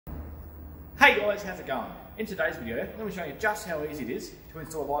Hey guys, how's it going? In today's video, let me show you just how easy it is to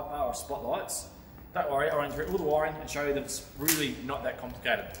install a light bar or spotlights. Don't worry, I'll run through all the wiring and show you that it's really not that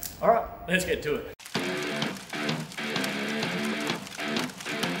complicated. Alright, let's get to it.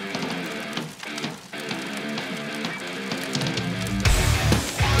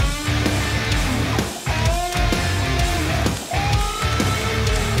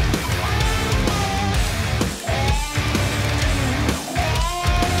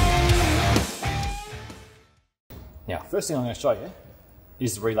 Now, first thing I'm going to show you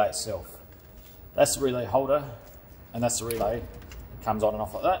is the relay itself. That's the relay holder, and that's the relay. It comes on and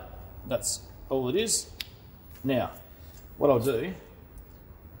off like that. That's all it is. Now, what I'll do,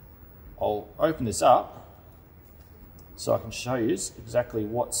 I'll open this up so I can show you exactly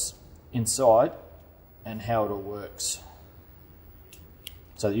what's inside and how it all works,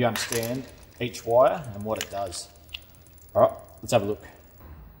 so that you understand each wire and what it does. All right, let's have a look.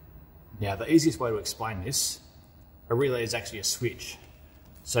 Now, the easiest way to explain this, a relay is actually a switch.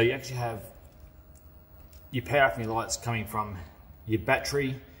 So you actually have your power from your lights coming from your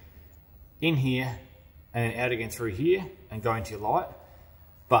battery in here and then out again through here and going to your light.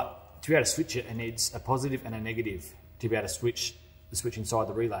 But to be able to switch it, it needs a positive and a negative to be able to switch the switch inside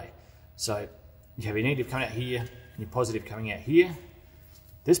the relay. So you have your negative coming out here and your positive coming out here.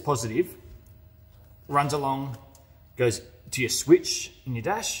 This positive runs along, goes to your switch in your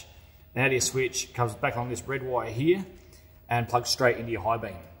dash, and out of your switch comes back along this red wire here and plugs straight into your high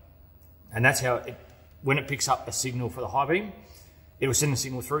beam. And that's how when it picks up a signal for the high beam, it will send the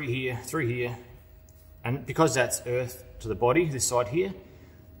signal through here, and because that's earth to the body, this side here,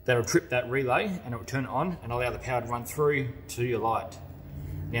 that'll trip that relay and it will turn it on and allow the power to run through to your light.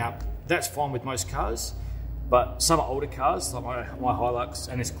 Now, that's fine with most cars, but some older cars, like my Hilux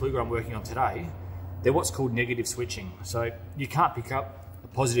and this Kluger I'm working on today, they're what's called negative switching. So you can't pick up a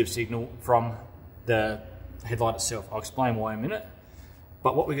positive signal from the headlight itself. I'll explain why in a minute.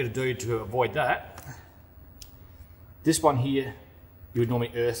 But what we're going to do to avoid that, this one here, you would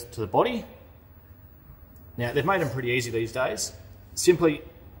normally earth to the body. Now, they've made them pretty easy these days. Simply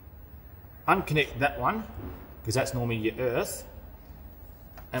unconnect that one, because that's normally your earth.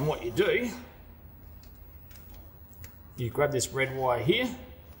 And what you do, you grab this red wire here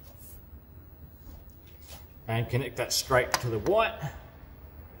and connect that straight to the white.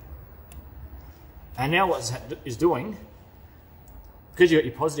 And now what it's doing, because you've got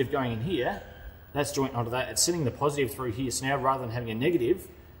your positive going in here, that's joint onto that, it's sending the positive through here. So now rather than having a negative,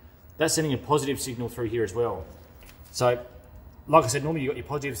 that's sending a positive signal through here as well. So, like I said, normally you've got your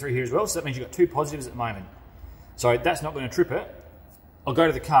positive through here as well, so that means you've got two positives at the moment. So that's not going to trip it. I'll go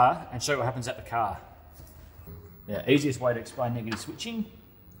to the car and show you what happens at the car. Yeah, easiest way to explain negative switching,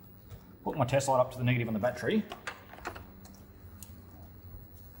 put my test light up to the negative on the battery.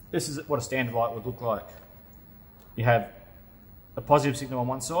 This is what a standard light would look like. You have a positive signal on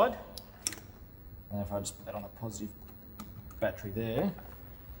one side, and if I just put that on the positive battery there,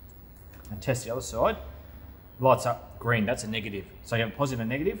 and test the other side, lights up green, that's a negative. So you have a positive and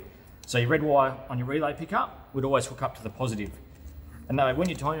a negative. So your red wire on your relay pickup would always hook up to the positive. And now when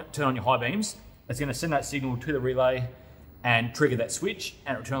you turn on your high beams, it's going to send that signal to the relay and trigger that switch,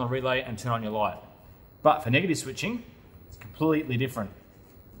 and it'll turn on the relay and turn on your light. But for negative switching, it's completely different.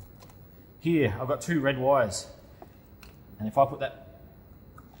 Here, I've got two red wires, and if I put that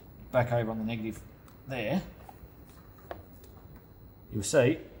back over on the negative there, you'll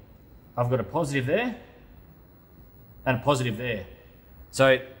see I've got a positive there and a positive there.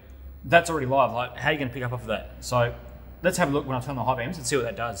 So that's already live. Like, how are you going to pick up off of that? So let's have a look when I turn on the high beams and see what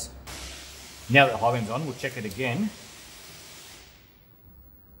that does. Now that the high beam's on, we'll check it again.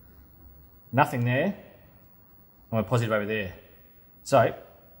 Nothing there, and we're positive over there. So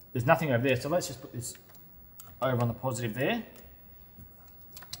there's nothing over there, so let's just put this over on the positive there.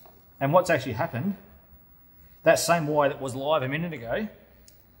 And what's actually happened, that same wire that was live a minute ago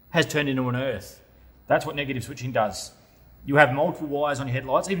has turned into an earth. That's what negative switching does. You have multiple wires on your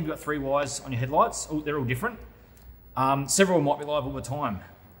headlights, even if you've got 3 wires on your headlights, they're all different. Several might be live all the time.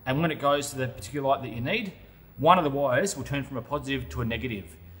 And when it goes to the particular light that you need, one of the wires will turn from a positive to a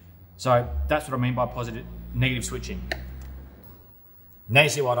negative. So that's what I mean by negative switching. Now you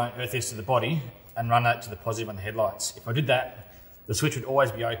see why I don't earth this to the body and run that to the positive on the headlights. If I did that, the switch would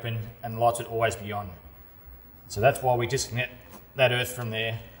always be open and the lights would always be on. So that's why we disconnect that earth from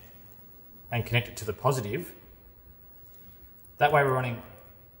there and connect it to the positive. That way we're running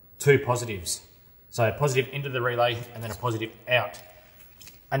 2 positives. So a positive into the relay and then a positive out.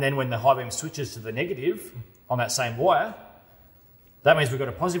 And then when the high beam switches to the negative on that same wire, that means we've got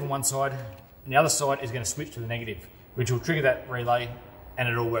a positive on one side and the other side is going to switch to the negative, which will trigger that relay and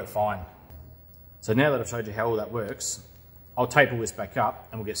it'll work fine. So now that I've showed you how all that works, I'll tape all this back up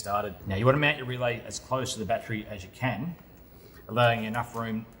and we'll get started. Now you want to mount your relay as close to the battery as you can, allowing you enough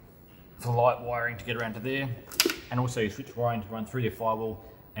room for light wiring to get around to there, and also your switch wiring to run through your firewall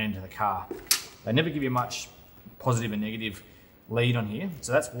and into the car. They never give you much positive and negative lead on here,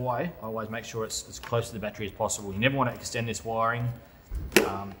 so that's why I always make sure it's as close to the battery as possible. You never want to extend this wiring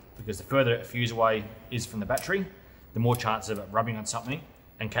because the further a fuse away is from the battery, the more chance of it rubbing on something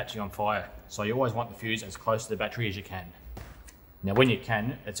and catching on fire. So you always want the fuse as close to the battery as you can. Now when you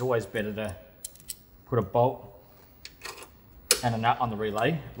can, it's always better to put a bolt and a nut on the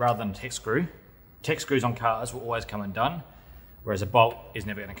relay rather than a Tech screw. Tech screws on cars will always come undone, whereas a bolt is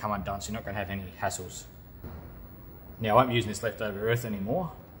never going to come undone, so you're not going to have any hassles. Now I won't be using this leftover earth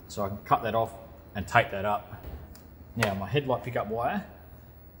anymore, so I can cut that off and tape that up. Now my headlight pickup wire,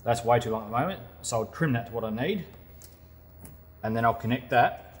 that's way too long at the moment, so I'll trim that to what I need, and then I'll connect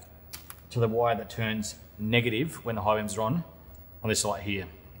that to the wire that turns negative when the high beams are on this light here.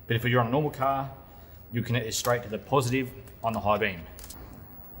 But if you're on a normal car, you connect this straight to the positive on the high beam.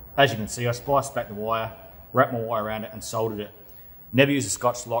 As you can see, I spliced back the wire, wrapped my wire around it and soldered it. Never use a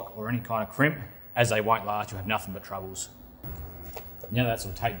Scotch lock or any kind of crimp, as they won't last. You'll have nothing but troubles. Now that's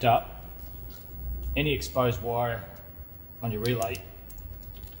all taped up, any exposed wire on your relay,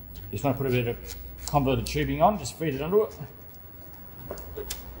 you just want to put a bit of converted tubing on, just feed it under it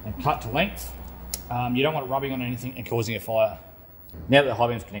and cut to length. You don't want it rubbing on anything and causing a fire. Now that the high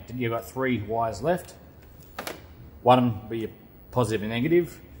beam's connected, you've got 3 wires left. One will be your positive and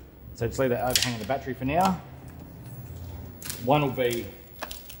negative, so just leave that overhanging the battery for now. One will be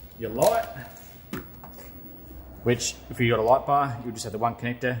your light, which if you've got a light bar, you'll just have the one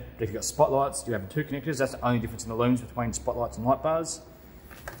connector. But if you've got spotlights, you have 2 connectors. That's the only difference in the looms between spotlights and light bars.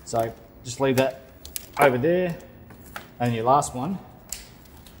 So just leave that over there. And your last one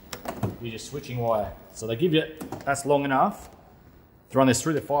is your switching wire. So they give you, that's long enough to run this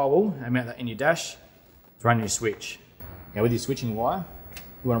through the firewall and mount that in your dash to run your switch. Now with your switching wire,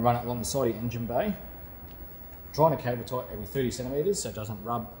 you want to run it along the side of your engine bay. Trying to cable tight every 30 centimeters so it doesn't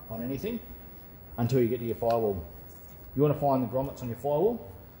rub on anything until you get to your firewall. You want to find the grommets on your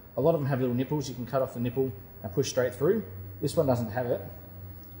firewall. A lot of them have little nipples. You can cut off the nipple and push straight through. This one doesn't have it.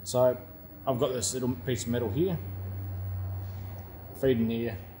 So I've got this little piece of metal here. Feed in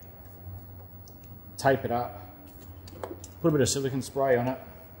here, tape it up, put a bit of silicone spray on it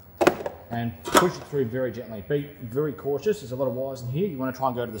and push it through very gently. Be very cautious, there's a lot of wires in here. You want to try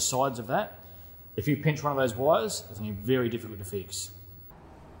and go to the sides of that. If you pinch one of those wires, it's going to be very difficult to fix.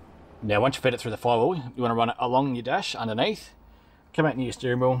 Now once you fed it through the firewall, you want to run it along your dash underneath, come out near your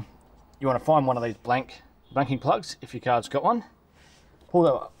steering wheel. You want to find one of these blanking plugs, if your car's got one.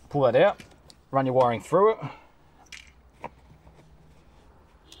 Pull that out, run your wiring through it.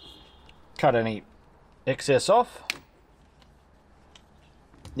 Cut any excess off.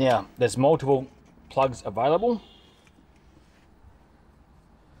 Now there's multiple plugs available.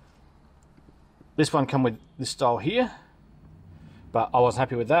 This one come with this style here, but I was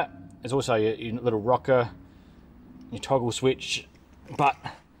happy with that. There's also your little rocker, your toggle switch, but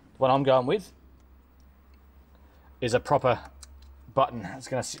what I'm going with is a proper button. It's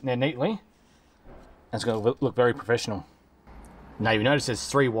going to sit in there neatly and it's going to look very professional. Now you notice there's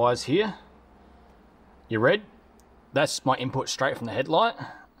 3 wires here. Your red, that's my input straight from the headlight,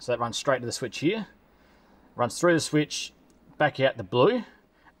 so that runs straight to the switch here, runs through the switch, back out the blue,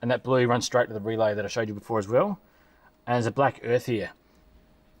 and that blue runs straight to the relay that I showed you before as well. And there's a black earth here.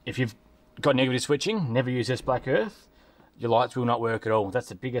 If you've got negative switching, never use this black earth. Your lights will not work at all. That's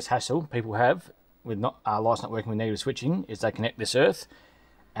the biggest hassle people have with lights not working with negative switching, is they connect this earth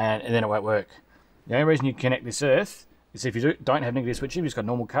and then it won't work. The only reason you connect this earth is if you don't have negative switching, you've just got a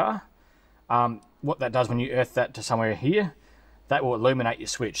normal car. What that does when you earth that to somewhere here, that will illuminate your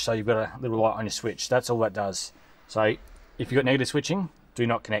switch, so you've got a little light on your switch. That's all that does. So if you've got negative switching, do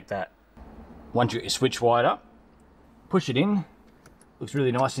not connect that. Once you get your switch wired up, push it in, looks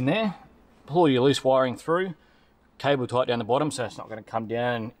really nice in there. Pull your loose wiring through, cable tight down the bottom so it's not going to come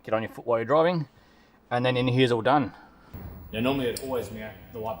down and get on your foot while you're driving, and then in here's all done. Now normally I'd always mount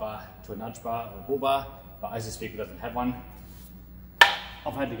the light bar to a nudge bar or a bull bar, but as this vehicle doesn't have one,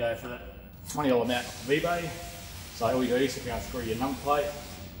 I've had to go for that $20 mount off of eBay. So all you do is you unscrew your number plate,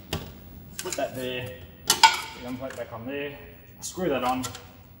 put that there, your number plate back on there, screw that on,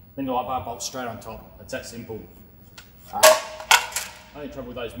 then the light bar bolts straight on top. It's that simple. Only trouble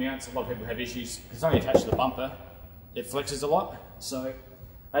with those mounts, a lot of people have issues because it's only attached to the bumper. It flexes a lot. So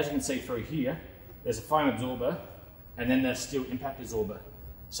as you can see through here, there's a foam absorber and then there's steel impact absorber.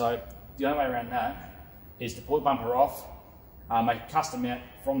 So the only way around that is to pull the bumper off, make a custom mount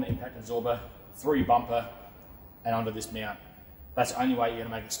from the impact absorber through your bumper and onto this mount. That's the only way you're going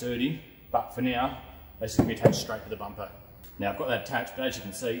to make it sturdy, but for now, it's going to be attached straight to the bumper. Now I've got that attached, but as you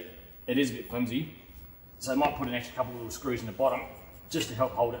can see, it is a bit flimsy, so I might put an extra couple of little screws in the bottom just to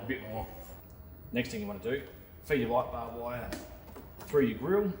help hold it a bit more. Next thing you want to do, feed your light bar wire through your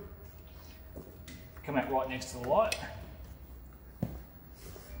grill, come out right next to the light,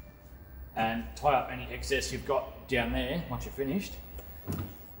 and tie up any excess you've got down there once you're finished.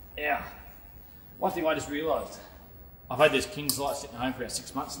 Now, one thing I just realised, I've had this King's light sitting at home for about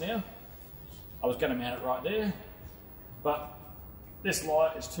 6 months now. I was going to mount it right there, but this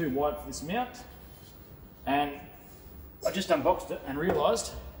light is too wide for this mount, and I just unboxed it and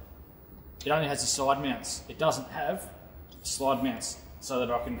realised it only has the side mounts. It doesn't have slide mounts so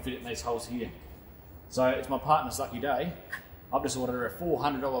that I can fit it in these holes here. So it's my partner's lucky day. I've just ordered a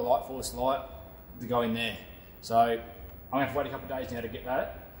 $400 light force light to go in there. So I'm gonna have to wait a couple of days now to get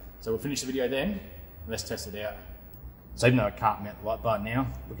that. So we'll finish the video then, and let's test it out. So even though I can't mount the light bar now,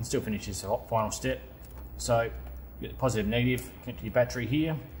 we can still finish this final step. So you get the positive, negative, connect to your battery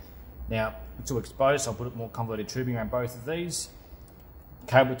here. Now it's all exposed, so I'll put more convoluted tubing around both of these.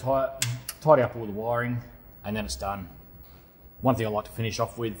 Cable tie it, tidy up all the wiring, and then it's done. One thing I like to finish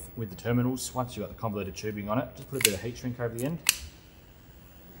off with the terminals, once you've got the convoluted tubing on it, just put a bit of heat shrink over the end.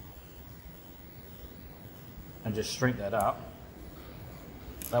 And just shrink that up.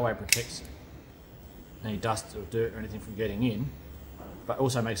 That way it protects any dust or dirt or anything from getting in, but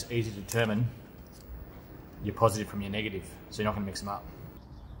also makes it easy to determine your positive from your negative, so you're not going to mix them up.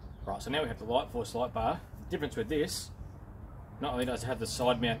 Right, so now we have the light force light bar. The difference with this, not only does it have the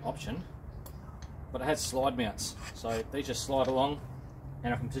side mount option, but it has slide mounts. So these just slide along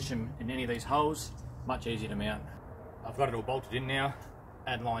and I can position them in any of these holes, much easier to mount. I've got it all bolted in now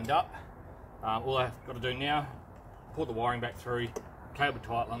and lined up. All I've got to do now, pull the wiring back through, cable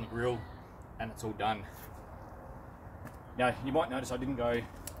tie it along the grill, and it's all done. Now you might notice I didn't go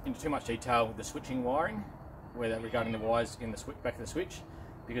into too much detail with the switching wiring, regarding the wires in the back of the switch,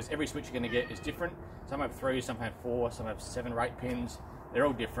 because every switch you're going to get is different. Some have 3, some have 4, some have 7 or 8 pins. They're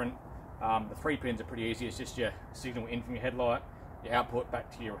all different. The 3 pins are pretty easy. It's just your signal in from your headlight, your output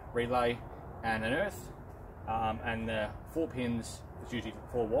back to your relay and an earth. And the 4 pins, it's usually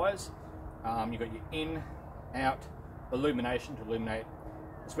 4 wires. You've got your in, out, illumination to illuminate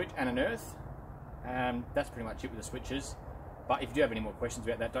the switch and an earth. That's pretty much it with the switches. But if you do have any more questions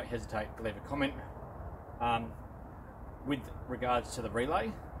about that, don't hesitate to leave a comment. With regards to the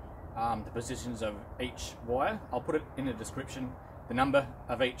relay, the positions of each wire, I'll put it in the description, the number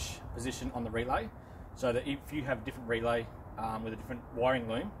of each position on the relay, so that if you have a different relay with a different wiring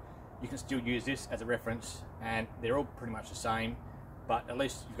loom, you can still use this as a reference, and they're all pretty much the same, but at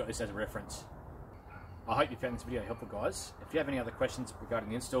least you've got this as a reference. I hope you found this video helpful, guys. If you have any other questions regarding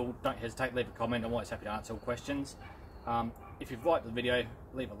the install, don't hesitate, leave a comment. I'm always happy to answer all questions. If you've liked the video,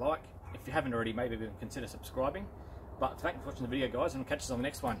 leave a like. If you haven't already, maybe consider subscribing. But thanks for watching the video, guys, and catch us on the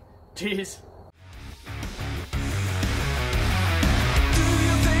next one. Cheers!